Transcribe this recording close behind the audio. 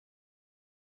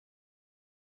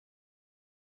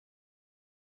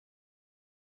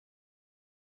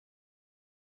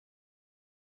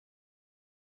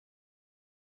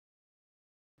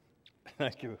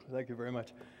Thank you very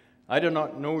much. I do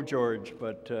not know George,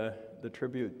 but the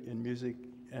tribute in music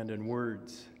and in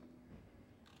words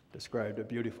described a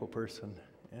beautiful person,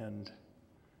 and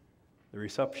the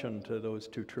reception to those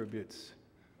two tributes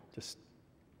just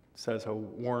says how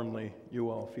warmly you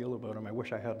all feel about him. I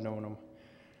wish I had known him.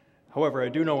 However, I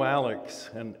do know Alex,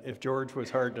 and if George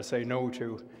was hard to say no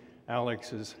to,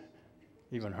 Alex is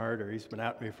even harder. He's been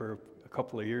at me for a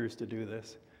couple of years to do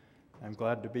this. I'm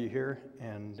glad to be here,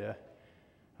 and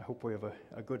I hope we have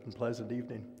a good and pleasant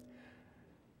evening.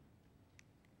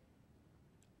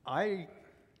 I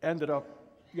ended up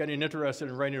getting interested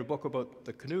in writing a book about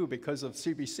the canoe because of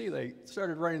CBC. They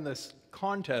started running this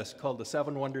contest called the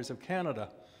 7 Wonders of Canada.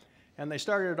 And they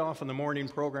started it off in the morning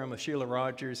program with Sheila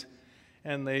Rogers,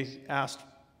 and they asked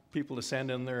people to send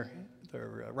in their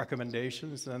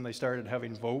recommendations. Then they started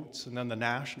having votes, and then the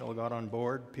National got on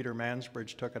board. Peter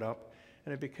Mansbridge took it up,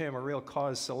 and it became a real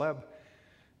cause célèbre.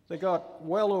 They got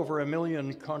well over 1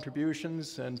 million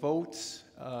contributions and votes.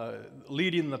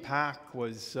 Leading the pack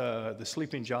was the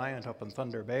Sleeping Giant up in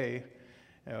Thunder Bay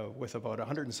with about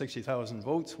 160,000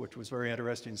 votes, which was very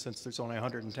interesting since there's only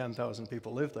 110,000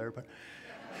 people live there. But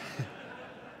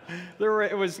it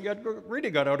really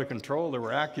got out of control. There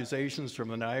were accusations from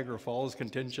the Niagara Falls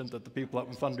contingent that the people up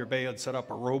in Thunder Bay had set up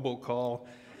a robocall,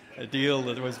 a deal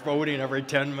that was voting every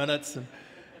 10 minutes. And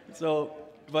so,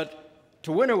 but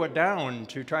to winnow it down,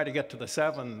 to try to get to the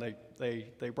 7,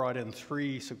 they brought in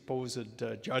 3 supposed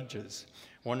judges.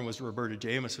 One was Roberta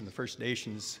Jameson, the First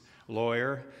Nations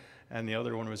lawyer, and the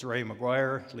other one was Ray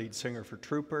MacGregor, lead singer for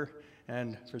Trooper,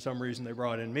 and for some reason they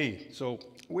brought in me. So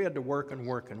we had to work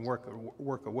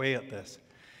away at this.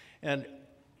 And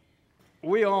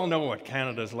we all know what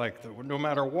Canada's like. No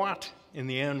matter what, in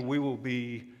the end, we will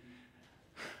be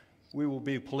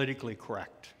politically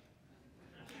correct.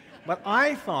 But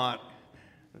I thought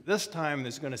this time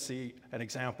there's going to see an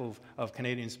example of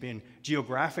Canadians being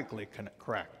geographically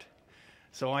correct.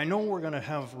 So I know we're going to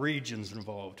have regions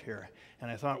involved here. And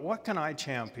I thought, what can I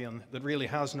champion that really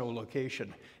has no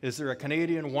location? Is there a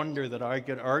Canadian wonder that I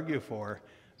could argue for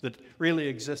that really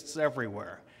exists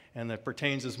everywhere and that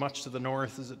pertains as much to the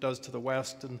north as it does to the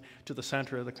west and to the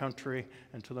center of the country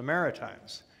and to the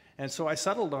Maritimes? And so I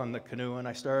settled on the canoe, and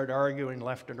I started arguing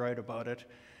left and right about it. At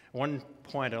one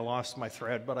point I lost my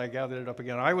thread, but I gathered it up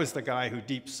again. I was the guy who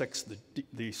deep sixed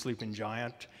the Sleeping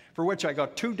Giant, for which I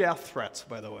got 2 death threats,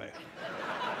 by the way.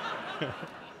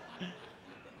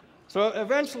 So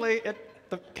eventually it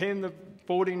came the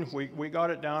voting. We got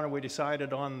it down, and we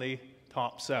decided on the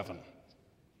top 7.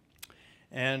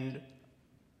 And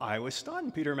I was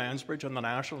stunned. Peter Mansbridge on the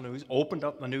national news opened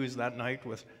up the news that night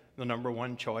with the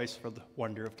 #1 choice for the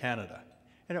Wonder of Canada,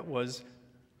 and it was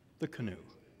the canoe.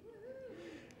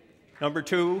 Number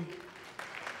 2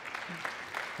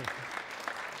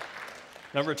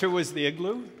 was the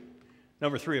igloo.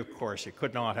 Number 3, of course, you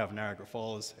could not have Niagara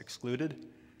Falls excluded.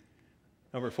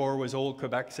 Number 4 was Old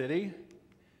Quebec City.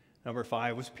 Number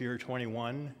 5 was Pier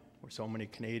 21, where so many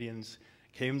Canadians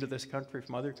came to this country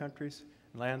from other countries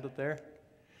and landed there.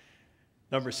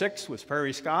 Number 6 was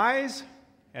Prairie Skies.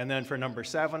 And then for number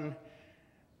 7,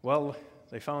 well,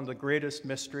 they found the greatest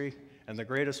mystery and the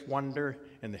greatest wonder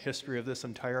in the history of this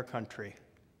entire country.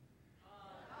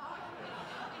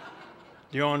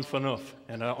 Dion Phaneuf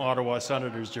and an Ottawa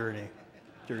Senators jersey.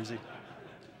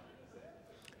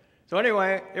 So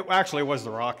anyway, it actually was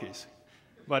the Rockies.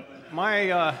 But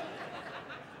my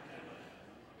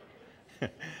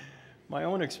my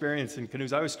own experience in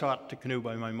canoes, I was taught to canoe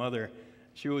by my mother.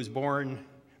 She was born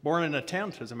in a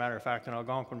tent, as a matter of fact, in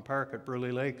Algonquin Park at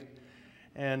Burley Lake,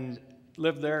 and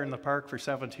lived there in the park for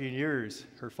 17 years.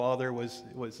 Her father was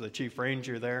the chief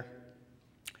ranger there.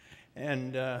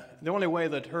 And the only way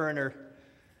that her and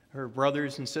her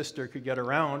brothers and sister could get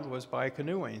around was by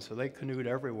canoeing. So they canoed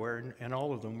everywhere, and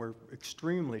all of them were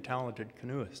extremely talented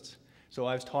canoeists. So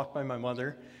I was taught by my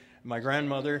mother. My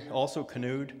grandmother also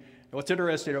canoed. And what's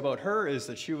interesting about her is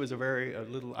that she was a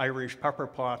little Irish pepper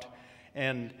pot,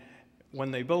 and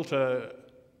when they built a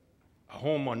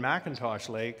home on McIntosh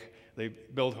Lake, they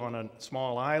built on a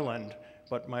small island,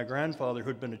 but my grandfather,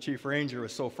 who'd been a chief ranger,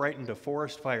 was so frightened of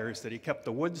forest fires that he kept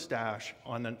the wood stash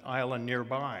on an island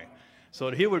nearby. So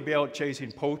that he would be out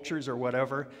chasing poachers or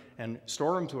whatever, and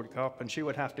storms would come up, and she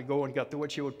would have to go and get the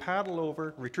wood. She would paddle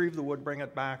over, retrieve the wood, bring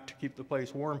it back to keep the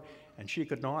place warm, and she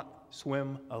could not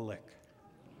swim a lick.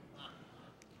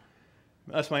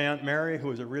 That's my Aunt Mary, who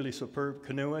was a really superb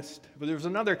canoeist. But there was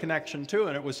another connection too,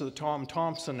 and it was that Tom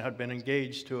Thompson had been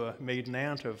engaged to a maiden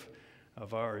aunt of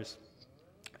ours.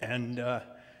 And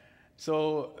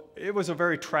so it was a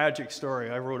very tragic story.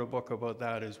 I wrote a book about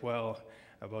that as well.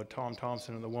 about Tom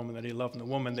Thomson and the woman that he loved and the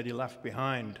woman that he left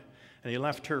behind. And he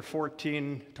left her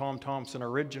 14 Tom Thomson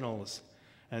originals,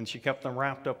 and she kept them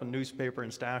wrapped up in newspaper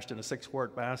and stashed in a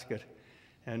 6-quart basket.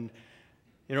 And,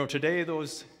 you know, today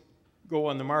those go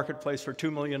on the marketplace for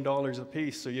 $2 million a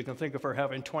piece, so you can think of her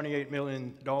having $28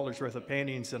 million worth of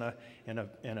paintings in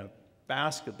a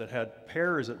basket that had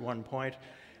pears at one point.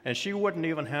 And she wouldn't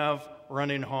even have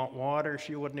running hot water,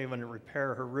 she wouldn't even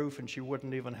repair her roof, and she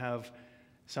wouldn't even have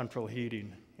central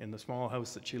heating in the small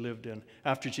house that she lived in.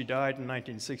 After she died in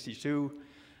 1962,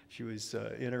 she was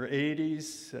in her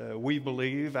 80s. We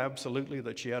believe absolutely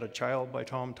that she had a child by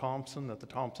Tom Thomson that the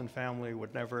Thomson family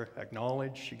would never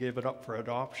acknowledge. She gave it up for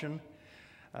adoption.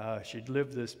 She'd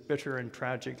lived this bitter and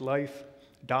tragic life,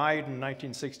 died in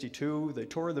 1962. They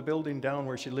tore the building down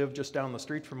where she lived just down the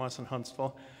street from us in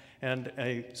Huntsville, and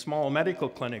a small medical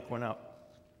clinic went up.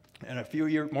 And a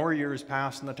few more years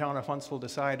passed, and the town of Huntsville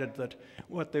decided that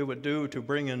what they would do to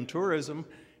bring in tourism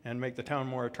and make the town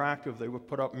more attractive, they would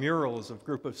put up murals of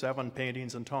Group of 7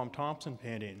 paintings and Tom Thomson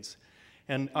paintings.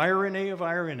 And irony of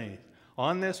irony,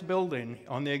 on this building,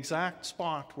 on the exact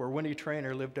spot where Winnie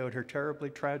Traynor lived out her terribly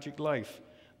tragic life,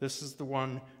 this is the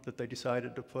one that they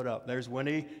decided to put up. There's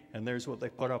Winnie, and there's what they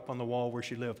put up on the wall where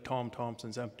she lived, Tom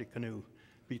Thomson's empty canoe.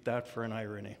 Beat that for an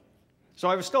irony. So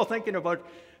I was still thinking about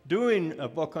doing a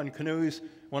book on canoes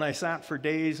when I sat for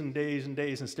days and days and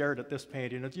days and stared at this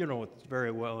painting. You know it very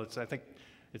well. I think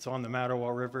it's on the Mattawa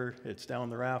River. It's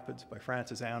down the rapids by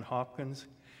Frances Ann Hopkins.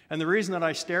 And the reason that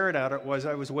I stared at it was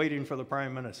I was waiting for the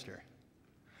Prime Minister.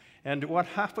 And what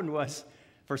happened was,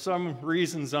 for some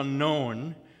reasons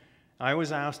unknown, I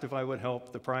was asked if I would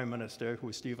help the Prime Minister, who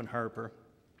was Stephen Harper,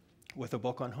 with a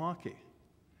book on hockey.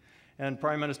 And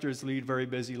Prime Ministers lead very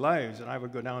busy lives, and I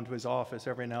would go down to his office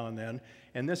every now and then,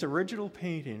 and this original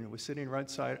painting was sitting right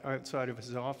outside of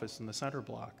his office in the center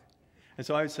block. And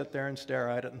so I would sit there and stare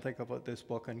at it and think about this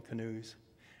book on canoes.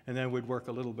 And then we'd work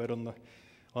a little bit on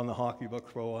the hockey book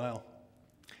for a while.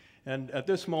 And at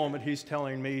this moment, he's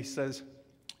telling me,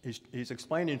 he's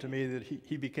explaining to me that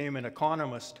he became an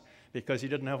economist because he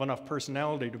didn't have enough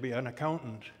personality to be an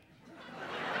accountant.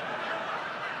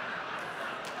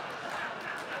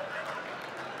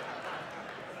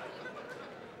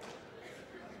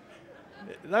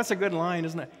 That's a good line,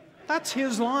 isn't it? That's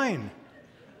his line.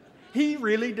 He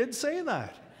really did say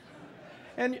that.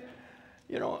 And,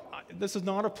 you know, this is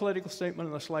not a political statement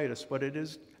in the slightest, but it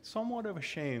is somewhat of a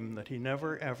shame that he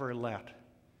never, ever let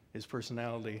his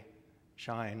personality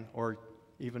shine or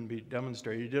even be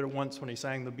demonstrated. He did it once when he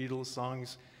sang the Beatles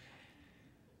songs.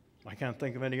 I can't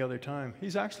think of any other time.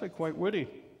 He's actually quite witty.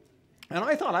 And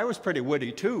I thought I was pretty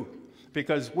witty, too,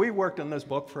 because we worked on this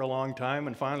book for a long time,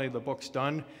 and finally the book's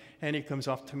done, and he comes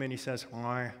up to me and he says,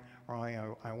 Roy,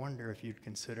 I wonder if you'd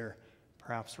consider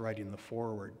perhaps writing the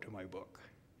foreword to my book.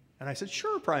 And I said,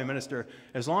 sure, Prime Minister,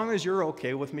 as long as you're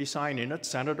okay with me signing it,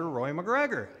 Senator Roy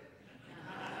MacGregor.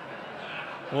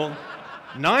 Well,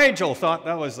 Nigel thought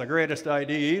that was the greatest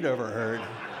idea he'd ever heard.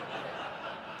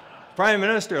 Prime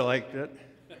Minister liked it.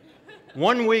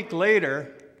 1 week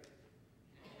later,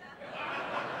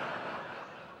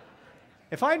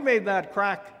 if I'd made that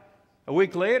crack a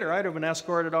week later, I'd have been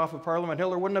escorted off of Parliament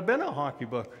Hill. There wouldn't have been a hockey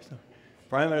book. So,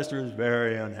 Prime Minister was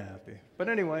very unhappy. But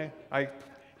anyway, I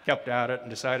kept at it and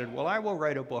decided, well, I will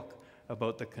write a book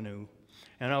about the canoe.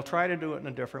 And I'll try to do it in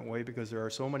a different way because there are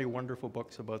so many wonderful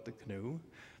books about the canoe.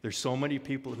 There's so many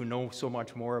people who know so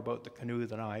much more about the canoe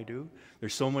than I do.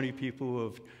 There's so many people who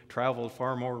have traveled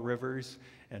far more rivers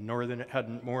and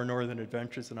had more northern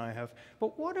adventures than I have.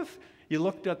 But what if you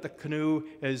looked at the canoe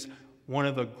as one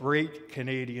of the great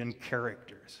Canadian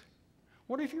characters?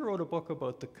 What if you wrote a book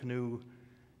about the canoe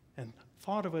and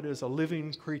thought of it as a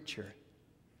living creature?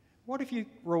 What if you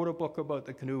wrote a book about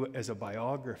the canoe as a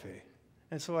biography?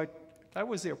 And so that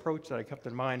was the approach that I kept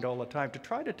in mind all the time, to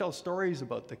try to tell stories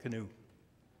about the canoe.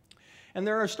 And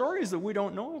there are stories that we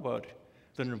don't know about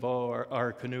that involve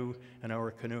our canoe and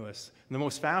our canoeists. And the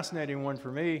most fascinating one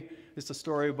for me is the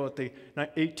story about the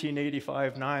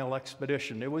 1885 Nile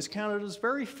expedition. It was Canada's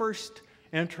very first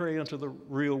entry into the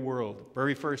real world,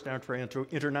 very first entry into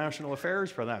international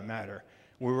affairs, for that matter.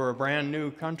 We were a brand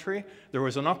new country. There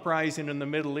was an uprising in the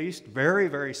Middle East, very,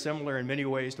 very similar in many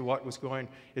ways to what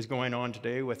is going on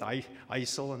today with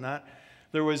ISIL and that.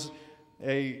 There was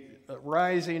a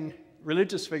rising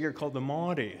religious figure called the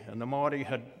Mahdi, and the Mahdi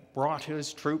had brought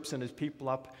his troops and his people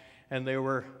up, and they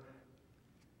were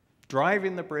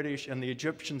driving the British and the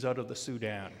Egyptians out of the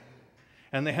Sudan.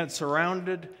 And they had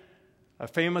surrounded a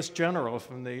famous general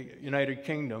from the United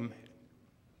Kingdom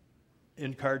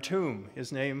in Khartoum.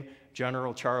 His name,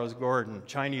 General Charles Gordon,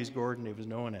 Chinese Gordon he was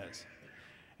known as.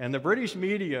 And the British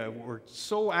media were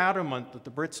so adamant that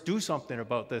the Brits do something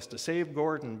about this to save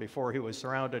Gordon before he was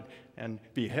surrounded and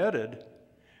beheaded,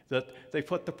 that they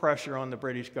put the pressure on the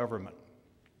British government.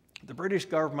 The British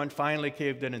government finally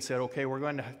caved in and said, okay, we're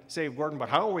going to save Gordon, but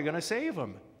how are we going to save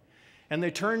him? And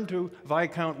they turned to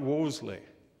Viscount Wolseley,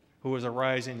 who was a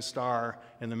rising star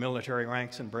in the military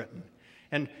ranks in Britain.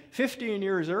 And 15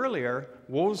 years earlier,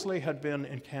 Wolseley had been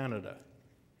in Canada,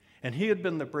 and he had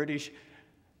been the British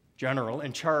general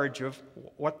in charge of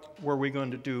what were we going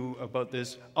to do about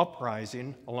this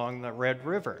uprising along the Red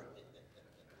River,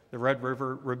 the Red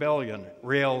River Rebellion,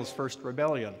 Riel's first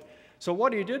rebellion. So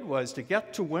what he did was to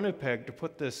get to Winnipeg to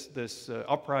put this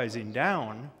uprising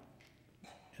down,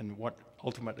 and what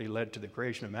ultimately led to the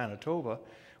creation of Manitoba,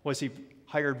 was he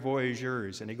hired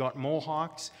voyageurs, and he got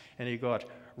Mohawks, and he got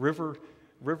river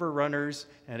runners,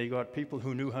 and he got people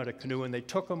who knew how to canoe, and they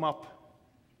took him up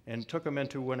and took him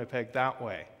into Winnipeg that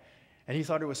way. And he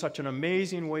thought it was such an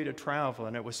amazing way to travel,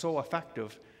 and it was so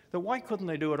effective, that why couldn't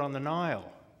they do it on the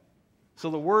Nile? So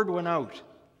the word went out,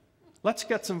 let's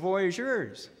get some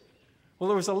voyageurs. Well,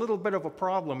 there was a little bit of a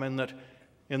problem in that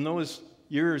in those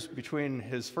years between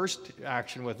his first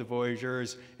action with the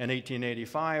voyageurs in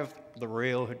 1885, the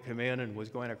rail had come in and was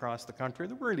going across the country.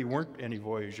 There really weren't any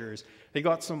voyageurs. They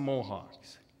got some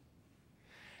Mohawks.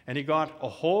 And he got a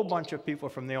whole bunch of people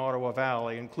from the Ottawa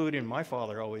Valley, including, my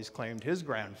father always claimed, his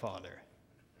grandfather.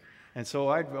 And so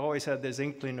I'd always had this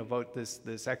inkling about this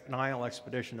Nile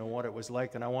expedition and what it was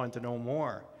like, and I wanted to know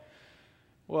more.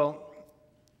 Well,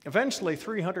 eventually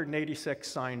 386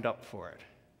 signed up for it.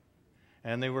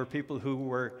 And they were people who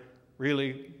were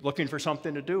really looking for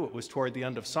something to do. It was toward the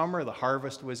end of summer, the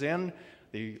harvest was in,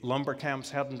 the lumber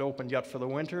camps hadn't opened yet for the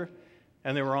winter,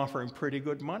 and they were offering pretty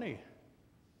good money.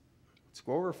 Let's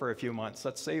go over for a few months,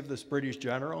 let's save this British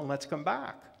general, and let's come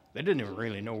back. They didn't even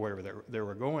really know where they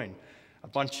were going. A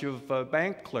bunch of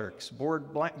bank clerks,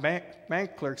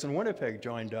 bank clerks in Winnipeg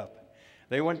joined up.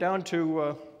 They went down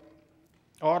to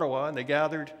Ottawa, and they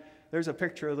gathered. There's a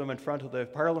picture of them in front of the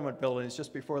Parliament buildings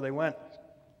just before they went.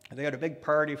 They had a big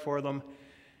party for them,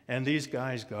 and these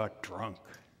guys got drunk.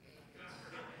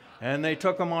 And they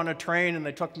took them on a train, and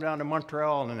they took them down to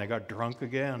Montreal, and then they got drunk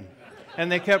again. And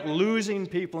they kept losing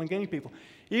people and gaining people.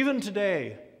 Even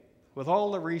today, with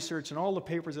all the research and all the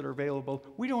papers that are available,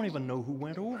 we don't even know who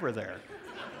went over there.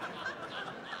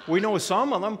 We know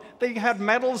some of them. They had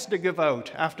medals to give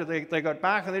out after they got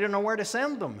back, and they didn't know where to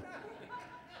send them.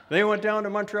 They went down to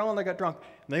Montreal and they got drunk.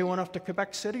 And they went up to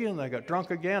Quebec City and they got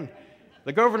drunk again.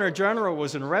 The Governor General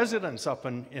was in residence up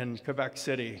in Quebec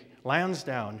City,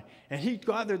 Lansdowne, and he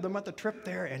gathered them at the trip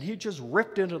there, and he just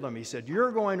ripped into them. He said,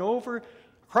 you're going over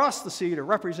across the sea to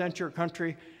represent your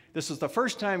country. This is the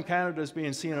first time Canada is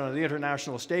being seen on the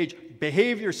international stage.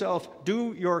 Behave yourself.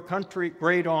 Do your country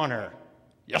great honor.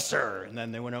 Yes, sir. And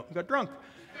then they went out and got drunk.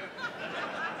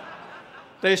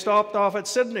 They stopped off at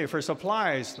Sydney for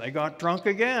supplies. They got drunk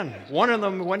again. One of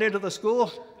them went into the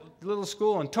little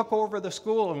school, and took over the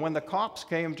school. And when the cops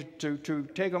came to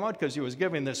take him out, because he was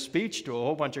giving this speech to a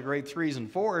whole bunch of grade 3s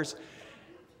and 4s,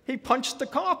 he punched the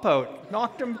cop out,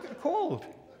 knocked him cold.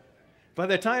 By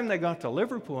the time they got to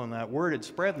Liverpool and that word had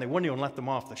spread, and they wouldn't even let them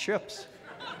off the ships.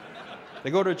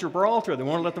 They go to Gibraltar, they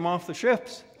won't let them off the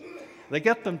ships. They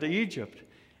get them to Egypt.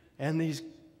 And these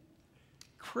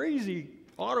crazy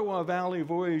Ottawa Valley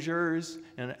voyageurs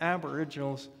and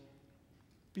Aboriginals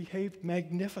behaved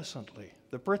magnificently.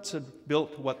 The Brits had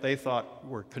built what they thought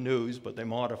were canoes, but they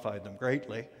modified them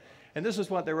greatly. And this is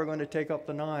what they were going to take up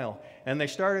the Nile. And they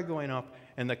started going up,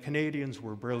 and the Canadians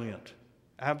were brilliant.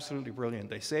 Absolutely brilliant.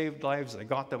 They saved lives. They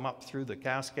got them up through the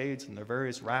Cascades and the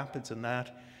various rapids and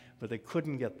that, but they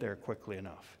couldn't get there quickly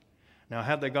enough. Now,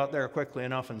 had they got there quickly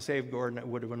enough and saved Gordon, it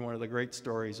would have been one of the great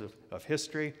stories of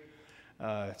history.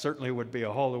 It certainly would be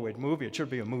a Hollywood movie. It should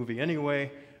be a movie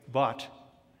anyway, but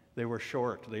they were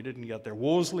short. They didn't get there.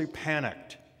 Wolseley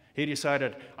panicked. He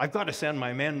decided, I've got to send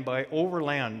my men by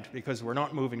overland because we're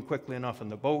not moving quickly enough in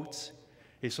the boats.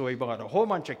 So he bought a whole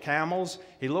bunch of camels.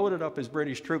 He loaded up his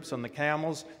British troops on the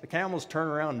camels. The camels turned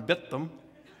around and bit them,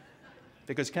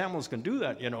 because camels can do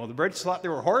that, you know. The Brits thought they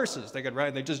were horses. They could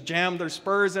ride. They just jammed their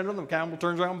spurs into them. The camel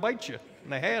turns around and bites you in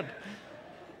the head.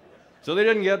 So they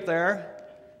didn't get there.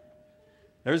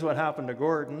 There's what happened to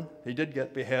Gordon. He did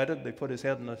get beheaded. They put his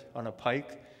head on a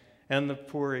pike, and the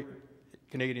poor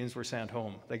Canadians were sent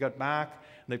home. They got back,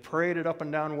 and they paraded up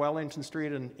and down Wellington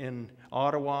Street in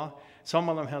Ottawa. Some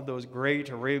of them had those great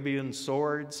Arabian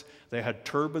swords. They had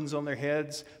turbans on their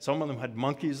heads. Some of them had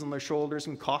monkeys on their shoulders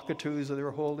and cockatoos that they were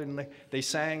holding. They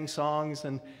sang songs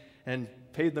and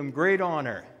paid them great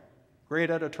honor.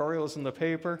 Great editorials in the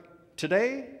paper.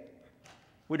 Today,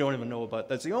 We don't even know about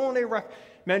that. That's the only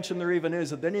mention there even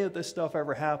is of any of this stuff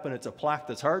ever happened. It's a plaque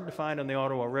that's hard to find on the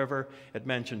Ottawa River. It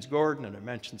mentions Gordon, and it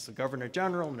mentions the Governor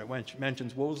General, and it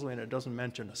mentions Wolseley, and it doesn't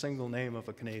mention a single name of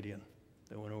a Canadian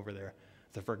that went over there.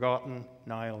 The Forgotten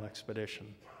Nile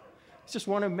Expedition. It's just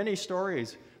one of many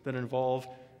stories that involve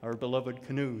our beloved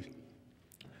canoes.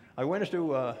 I went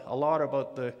into a lot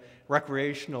about the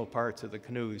recreational parts of the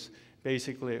canoes.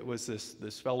 Basically, it was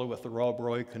this fellow with the Rob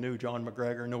Roy canoe, John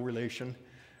MacGregor, no relation,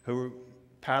 who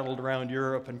paddled around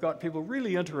Europe and got people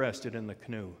really interested in the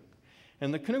canoe.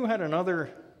 And the canoe had another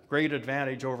great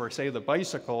advantage over, say, the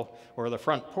bicycle or the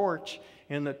front porch,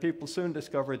 in that people soon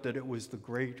discovered that it was the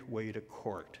great way to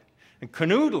court. And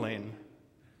canoodling,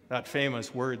 that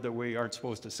famous word that we aren't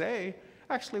supposed to say,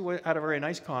 actually had a very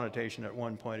nice connotation at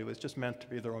one point. It was just meant to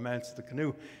be the romance of the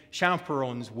canoe.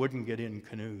 Chaperones wouldn't get in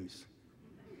canoes.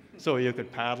 So you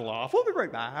could paddle off, we'll be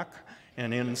right back,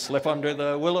 and in slip under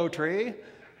the willow tree.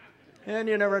 And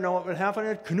you never know what would happen.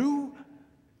 And canoe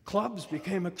clubs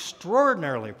became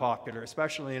extraordinarily popular,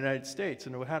 especially in the United States,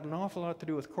 and it had an awful lot to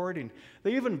do with courting.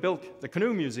 They even built, the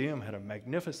Canoe Museum had a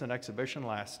magnificent exhibition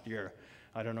last year.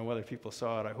 I don't know whether people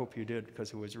saw it. I hope you did,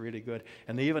 because it was really good.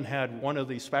 And they even had one of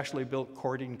these specially built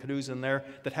courting canoes in there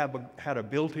that had a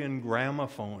built-in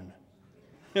gramophone.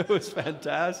 It was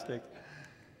fantastic.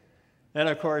 And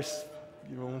of course,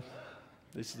 you know,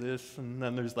 there's this, and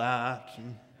then there's that.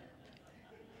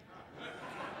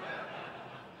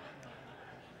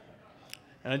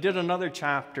 And I did another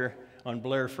chapter on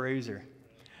Blair Fraser.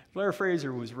 Blair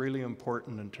Fraser was really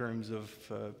important in terms of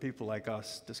people like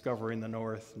us discovering the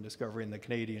North and discovering the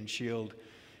Canadian Shield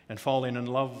and falling in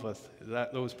love with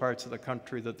those parts of the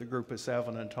country that the Group of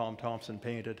Seven and Tom Thompson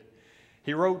painted.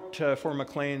 He wrote for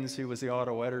Maclean's. He was the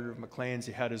auto editor of Maclean's.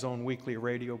 He had his own weekly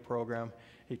radio program.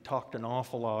 He talked an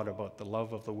awful lot about the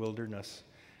love of the wilderness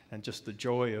and just the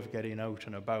joy of getting out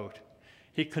and about.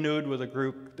 He canoed with a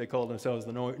group, they called themselves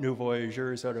the New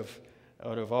Voyageurs, out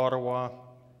of Ottawa.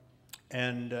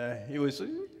 And he was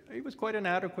quite an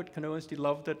adequate canoeist. He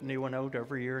loved it, and he went out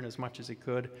every year and as much as he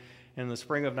could. In the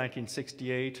spring of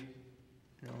 1968,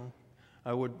 you know,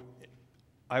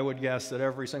 I would guess that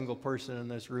every single person in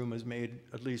this room has made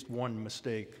at least one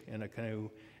mistake in a canoe.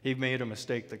 He made a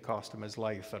mistake that cost him his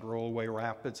life at Rollway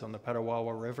Rapids on the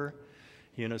Petawawa River.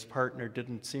 He and his partner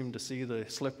didn't seem to see the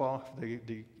slip-off,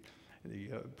 the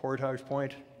portage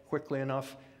point quickly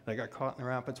enough. They got caught in the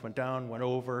rapids, went down, went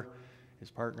over. His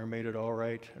partner made it all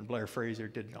right, and Blair Fraser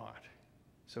did not.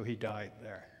 So he died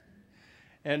there.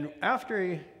 And after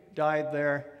he died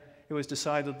there, it was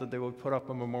decided that they would put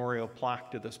up a memorial plaque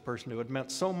to this person who had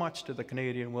meant so much to the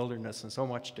Canadian wilderness and so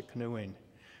much to canoeing.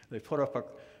 They put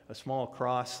up a small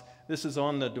cross. This is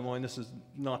on the Des Moines. This is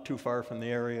not too far from the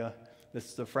area.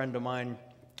 This is a friend of mine,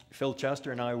 Phil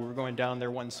Chester, and I were going down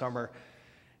there one summer.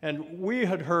 And we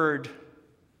had heard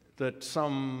that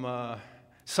some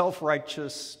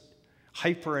self-righteous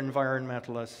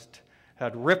hyper-environmentalist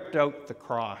had ripped out the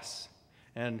cross.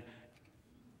 And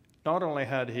not only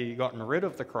had he gotten rid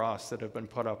of the cross that had been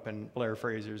put up in Blair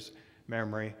Fraser's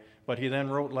memory, but he then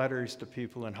wrote letters to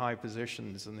people in high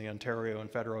positions in the Ontario and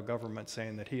federal government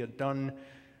saying that he had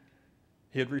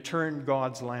returned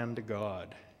God's land to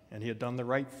God, and he had done the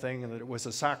right thing, and that it was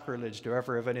a sacrilege to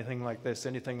ever have anything like this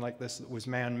that was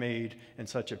man-made in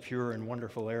such a pure and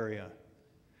wonderful area.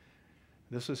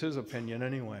 This was his opinion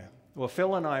anyway. Well,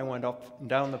 Phil and I went up and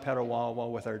down the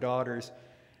Petawawa with our daughters,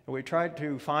 and we tried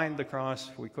to find the cross.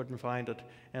 We couldn't find it.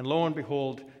 And lo and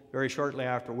behold, very shortly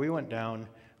after we went down,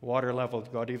 water level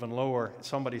got even lower.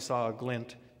 Somebody saw a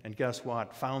glint, and guess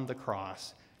what? Found the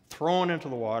cross, thrown into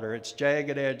the water, its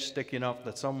jagged edge sticking up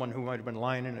that someone who might have been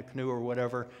lying in a canoe or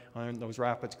whatever on those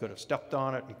rapids could have stepped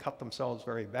on it and cut themselves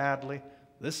very badly.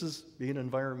 This is being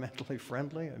environmentally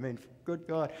friendly. I mean, good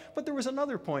God. But there was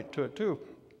another point to it, too.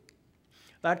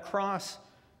 That cross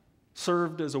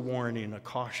served as a warning, a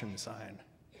caution sign,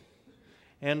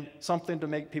 and something to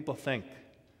make people think.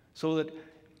 So that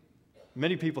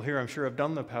many people here, I'm sure, have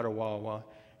done the Petawawa.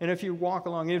 And if you walk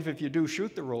along, even if you do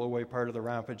shoot the rollaway part of the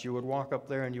rapids, you would walk up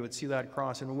there and you would see that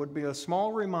cross, and it would be a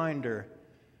small reminder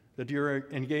that you're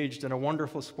engaged in a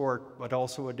wonderful sport, but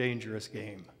also a dangerous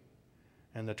game.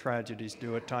 And the tragedies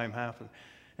do at times happen.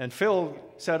 And Phil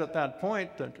said at that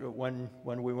point that when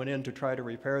we went in to try to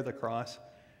repair the cross,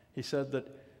 he said that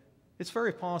it's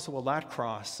very possible that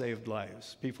cross saved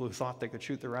lives. People who thought they could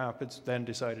shoot the rapids then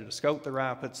decided to scout the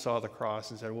rapids, saw the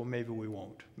cross, and said, well, maybe we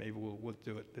won't. Maybe we'll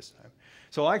do it this time.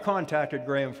 So I contacted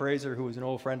Graham Fraser, who was an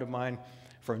old friend of mine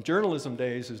from journalism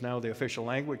days, who's now the official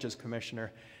languages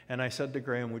commissioner, and I said to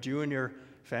Graham, would you and your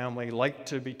family like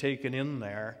to be taken in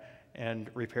there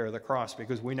and repair the cross,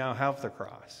 because we now have the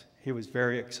cross. He was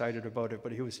very excited about it,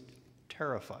 but he was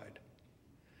terrified.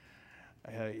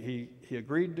 He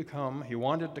agreed to come. He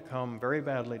wanted to come very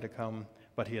badly to come,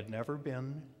 but he had never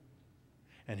been,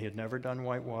 and he had never done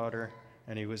whitewater,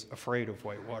 and he was afraid of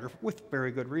whitewater with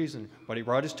very good reason. But he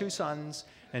brought his 2 sons,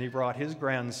 and he brought his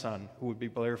grandson, who would be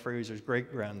Blair Fraser's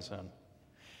great-grandson.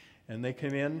 And they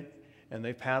came in, and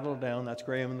they paddled down. That's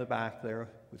Graham in the back there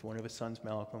with one of his sons,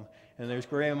 Malcolm. And there's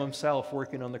Graham himself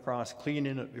working on the cross,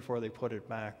 cleaning it before they put it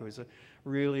back. It was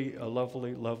really a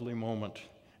lovely, lovely moment.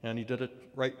 And he did it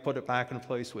right, put it back in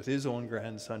place with his own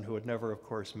grandson, who had never, of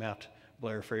course, met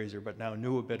Blair Fraser, but now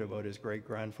knew a bit about his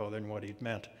great-grandfather and what he'd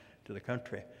meant to the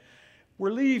country.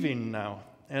 We're leaving now,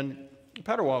 and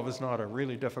Petawawa was not a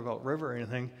really difficult river or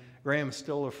anything. Graham's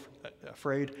still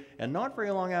afraid, and not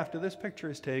very long after this picture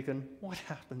is taken, what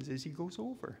happens is he goes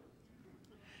over.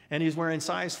 And he's wearing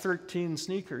size 13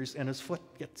 sneakers, and his foot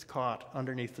gets caught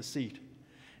underneath the seat.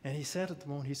 And he said at the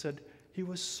moment, he said, he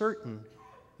was certain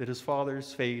that his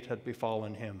father's fate had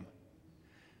befallen him.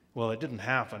 Well, it didn't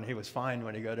happen. He was fine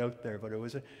when he got out there, but it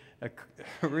was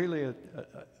really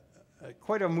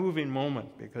quite a moving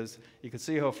moment, because you could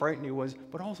see how frightened he was,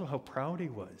 but also how proud he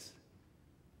was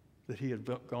that he had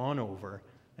gone over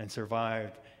and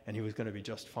survived, and he was going to be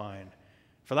just fine.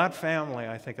 For that family,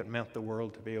 I think it meant the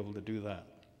world to be able to do that.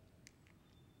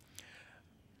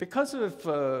 Because of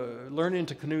learning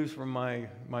to canoe from my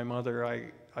mother,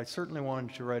 I certainly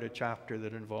wanted to write a chapter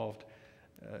that involved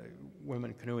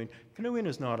women canoeing. Canoeing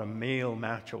is not a male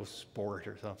macho sport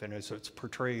or something. It's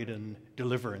portrayed in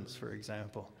Deliverance, for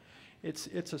example.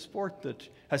 It's a sport that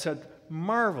has had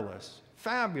marvelous,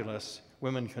 fabulous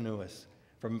women canoeists,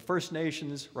 from First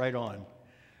Nations right on.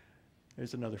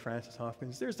 There's another Frances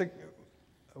Hopkins. There's a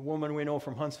woman we know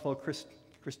from Huntsville,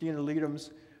 Christina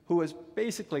Leadhams, who has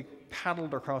basically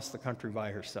paddled across the country by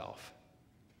herself.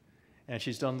 And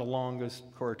she's done the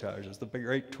longest portages, the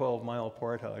great 12-mile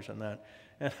portage and that.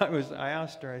 And I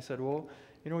asked her, I said, well,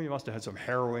 you know, you must have had some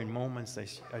harrowing moments.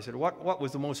 I said, what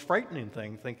was the most frightening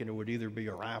thing, thinking it would either be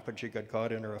a rapid she got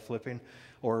caught in or a flipping,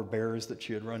 or bears that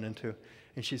she had run into?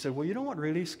 And she said, well, you know what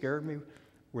really scared me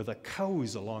were the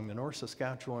cows along the North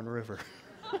Saskatchewan River.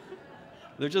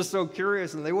 They're just so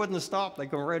curious, and they wouldn't stop. They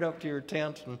come right up to your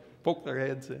tent and poke their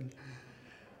heads in.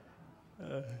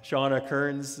 Shauna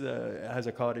Kearns has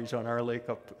a cottage on our lake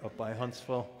up by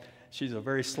Huntsville. She's a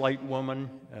very slight woman.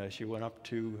 She went up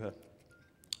to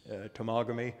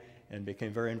Tomogamy and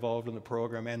became very involved in the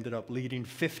program, ended up leading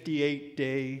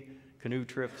 58-day canoe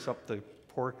trips up the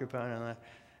Porcupine,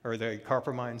 or the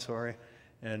Coppermine, sorry,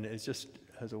 and it just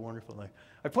has a wonderful life.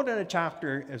 I put in a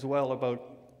chapter as well about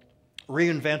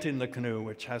reinventing the canoe,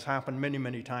 which has happened many,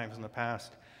 many times in the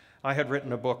past. I had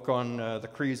written a book on the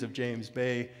Crees of James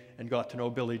Bay and got to know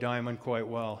Billy Diamond quite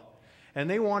well. And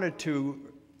they wanted to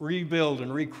rebuild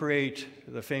and recreate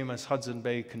the famous Hudson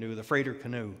Bay canoe, the freighter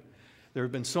canoe. There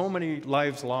have been so many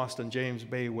lives lost in James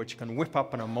Bay which can whip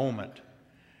up in a moment.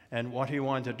 And what he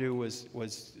wanted to do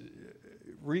was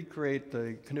recreate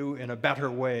the canoe in a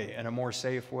better way, in a more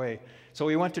safe way. So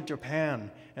he went to Japan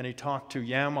and he talked to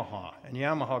Yamaha, and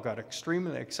Yamaha got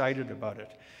extremely excited about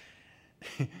it.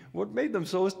 What made them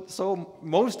so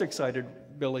most excited,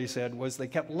 Billy said, was they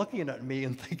kept looking at me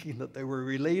and thinking that they were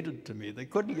related to me. They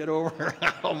couldn't get over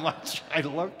how much I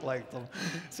looked like them.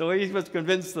 So he was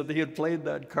convinced that he had played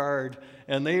that card,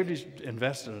 and they just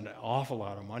invested an awful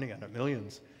lot of money in it,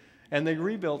 millions. And they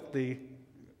rebuilt the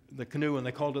canoe, and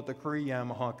they called it the Cree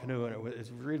Yamaha canoe, and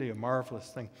it's really a marvelous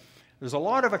thing. There's a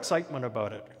lot of excitement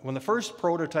about it. When the first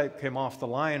prototype came off the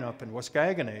line up in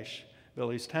Waskaganish,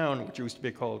 Billy's town, which used to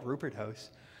be called Rupert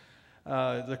House,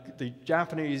 the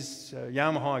Japanese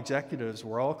Yamaha executives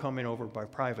were all coming over by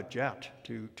private jet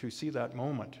to see that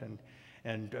moment.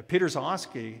 And Peter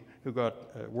Zosky, who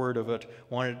got word of it,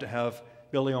 wanted to have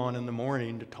Billy on in the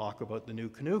morning to talk about the new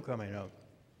canoe coming out.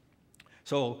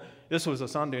 So this was a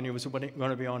Sunday, and he was going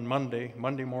to be on Monday.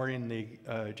 Monday morning,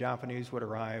 the Japanese would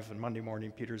arrive, and Monday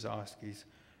morning, Peter Zosky's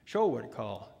show would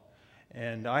call.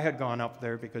 And I had gone up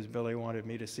there because Billy wanted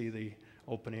me to see the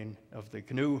opening of the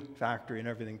canoe factory and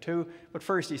everything too. But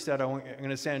first he said, I'm going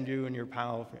to send you and your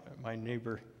pal, my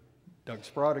neighbor Doug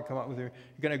Sprott, to come up with you.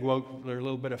 You're going to go out there a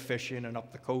little bit of fishing and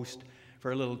up the coast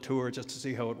for a little tour just to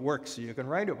see how it works so you can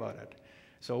write about it.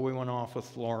 So we went off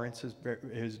with Lawrence,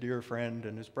 his dear friend,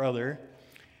 and his brother.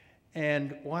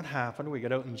 And what happened? We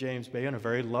got out in James Bay on a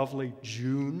very lovely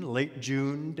late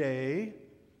June day,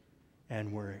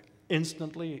 and we're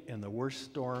instantly in the worst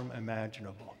storm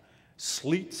imaginable.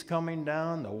 Sleet's coming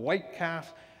down, the whitecaps,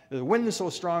 the wind is so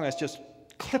strong it's just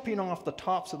clipping off the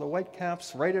tops of the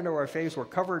whitecaps right into our face. We're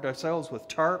covered ourselves with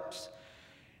tarps,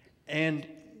 and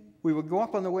we would go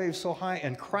up on the waves so high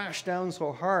and crash down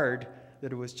so hard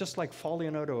that it was just like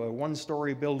falling out of a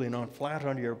one-story building on flat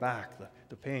onto your back,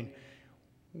 the pain.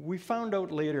 We found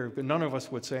out later, but none of us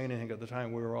would say anything at the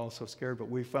time, we were all so scared, but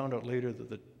we found out later that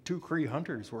the 2 Cree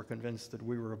hunters were convinced that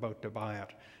we were about to buy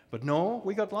it. But no,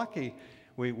 we got lucky.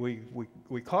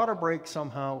 We caught a break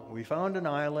somehow. We found an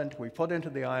island. We put into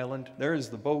the island. There's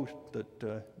the boat that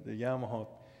the Yamaha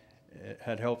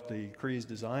had helped the Crees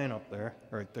design up there,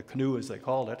 or the canoe as they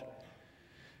called it.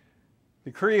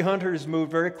 The Cree hunters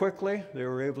moved very quickly. They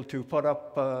were able to put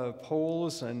up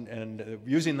poles and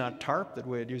using that tarp that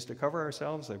we had used to cover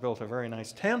ourselves, they built a very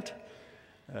nice tent,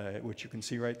 which you can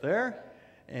see right there.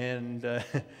 And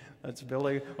that's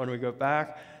Billy when we got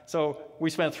back. So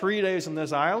we spent 3 days on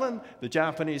this island. The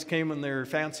Japanese came in their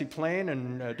fancy plane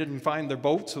and didn't find their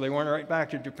boat, so they went right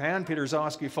back to Japan. Peter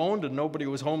Zosky phoned, and nobody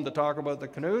was home to talk about the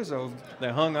canoe, so they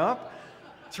hung up.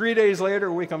 3 days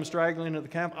later, we come straggling into the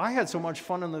camp. I had so much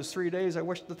fun in those 3 days, I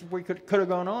wish that we could have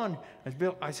gone on.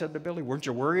 I said to Billy, weren't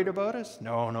you worried about us?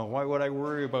 No, why would I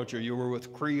worry about you? You were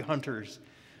with Cree hunters.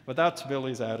 But that's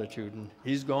Billy's attitude, and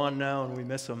he's gone now, and we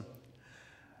miss him.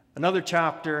 Another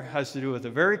chapter has to do with a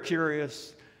very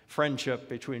curious friendship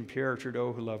between Pierre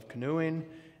Trudeau, who loved canoeing,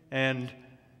 and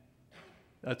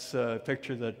that's a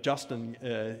picture that Justin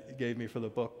gave me for the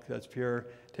book. That's Pierre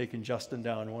taking Justin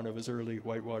down one of his early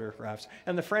whitewater rafts.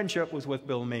 And the friendship was with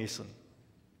Bill Mason.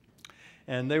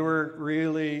 And they were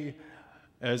really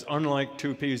as unlike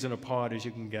 2 peas in a pod as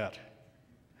you can get.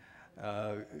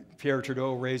 Pierre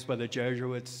Trudeau, raised by the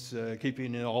Jesuits,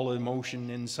 keeping all emotion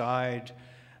inside,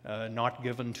 not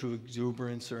given to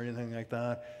exuberance or anything like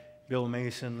that. Bill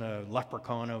Mason, a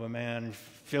leprechaun of a man,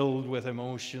 filled with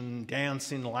emotion,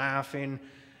 dancing, laughing.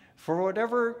 For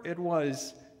whatever it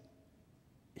was,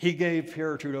 he gave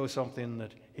Pierre Trudeau something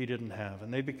that he didn't have.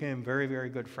 And they became very, very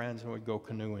good friends and would go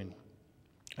canoeing.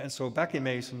 And so Becky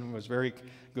Mason was very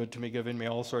good to me, giving me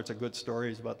all sorts of good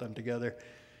stories about them together.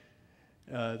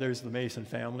 There's the Mason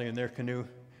family and their canoe.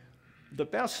 The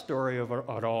best story of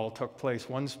it all took place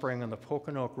one spring on the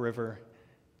Pokanoke River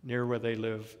near where they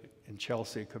live in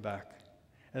Chelsea, Quebec.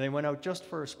 And they went out just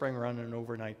for a spring run, an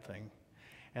overnight thing.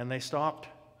 And they stopped,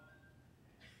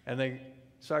 and they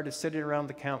started sitting around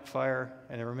the campfire,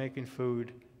 and they were making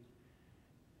food.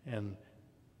 And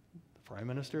the Prime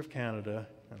Minister of Canada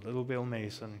and little Bill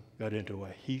Mason got into a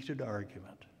heated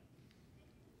argument.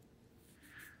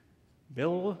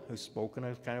 Bill, who spoke in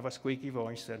a kind of a squeaky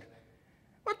voice, said,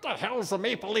 "What the hell's the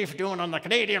maple leaf doing on the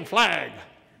Canadian flag?"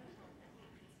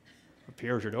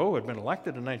 Pierre Trudeau had been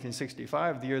elected in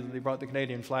 1965, the year that they brought the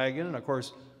Canadian flag in, and of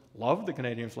course loved the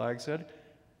Canadian flag, said,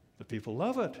 "The people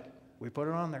love it. We put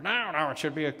it on there." No, it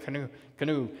should be a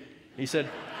canoe. He said,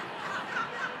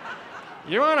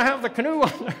 "You want to have the canoe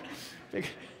on there?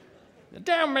 The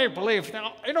damn maple leaf,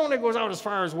 now, it only goes out as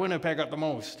far as Winnipeg at the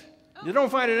most. You don't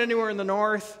find it anywhere in the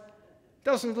north. It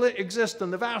doesn't exist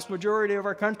in the vast majority of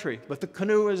our country, but the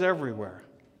canoe is everywhere.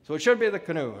 So it should be the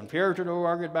canoe." And Pierre Trudeau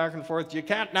argued back and forth. You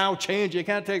can't now change, you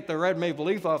can't take the red maple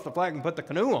leaf off the flag and put the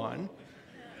canoe on.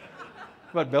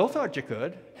 But Bill thought you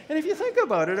could. And if you think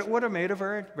about it, it would have made a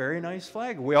very, very nice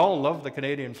flag. We all love the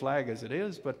Canadian flag as it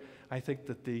is, but I think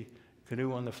that the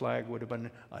canoe on the flag would have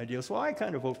been ideal. So I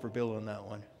kind of vote for Bill on that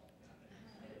one.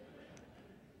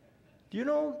 Do you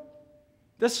know,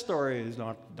 this story is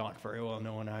not very well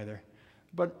known either,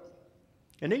 but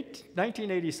in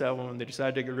 1987, when they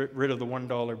decided to get rid of the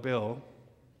 $1 bill,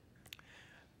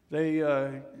 they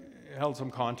held some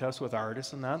contests with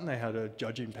artists and that, and they had a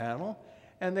judging panel,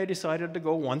 and they decided to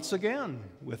go once again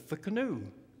with the canoe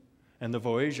and the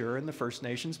Voyageur and the First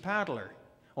Nations paddler,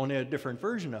 only a different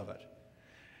version of it.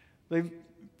 They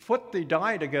put the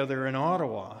die together in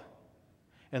Ottawa,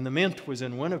 and the mint was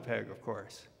in Winnipeg, of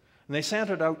course. And they sent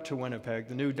it out to Winnipeg,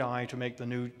 the new die, to make the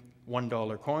new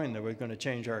 $1 coin that was going to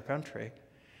change our country.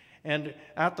 And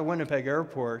at the Winnipeg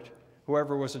airport,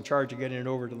 whoever was in charge of getting it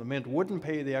over to the mint wouldn't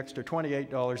pay the extra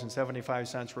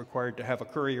 $28.75 required to have a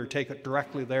courier take it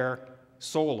directly there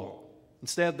solo.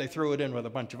 Instead, they threw it in with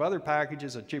a bunch of other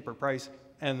packages at a cheaper price,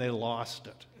 and they lost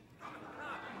it.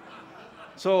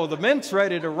 So the mint's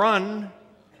ready to run,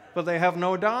 but they have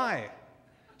no die.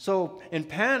 So in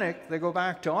panic, they go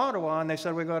back to Ottawa, and they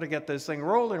said, "We got to get this thing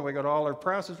rolling. We got all our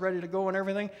presses ready to go and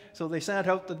everything." So they sent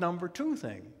out the number 2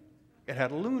 thing. It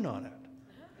had a loon on it.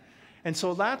 And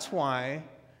so that's why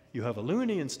you have a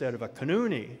loonie instead of a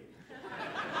canoonie.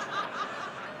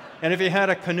 And if you had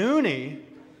a canoonie,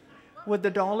 would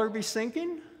the dollar be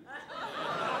sinking?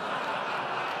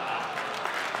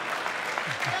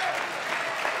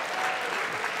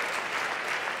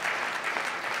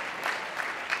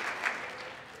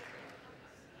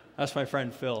 That's my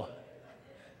friend Phil.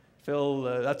 Phil,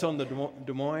 that's on the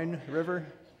Des Moines River.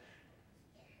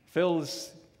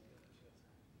 Phil's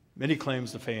many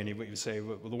claims to fame, you say,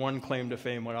 but the one claim to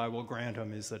fame, what I will grant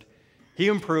him, is that he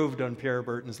improved on Pierre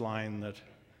Berton's line that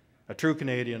a true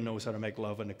Canadian knows how to make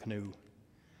love in a canoe.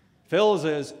 Phil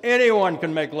says, anyone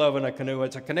can make love in a canoe.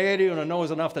 It's a Canadian who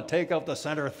knows enough to take out the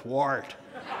center thwart.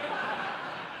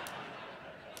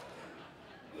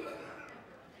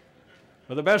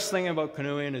 But the best thing about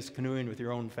canoeing is canoeing with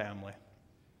your own family.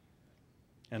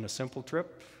 And a simple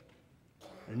trip,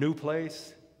 a new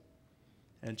place,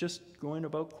 and just going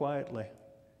about quietly.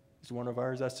 It's one of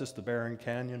ours. That's just the Barron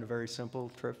Canyon, a very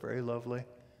simple trip, very lovely.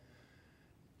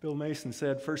 Bill Mason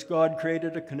said, first God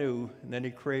created a canoe, and then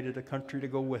he created a country to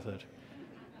go with it.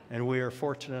 And we are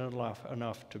fortunate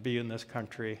enough to be in this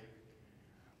country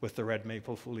with the red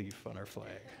maple leaf on our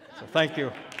flag. So thank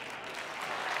you.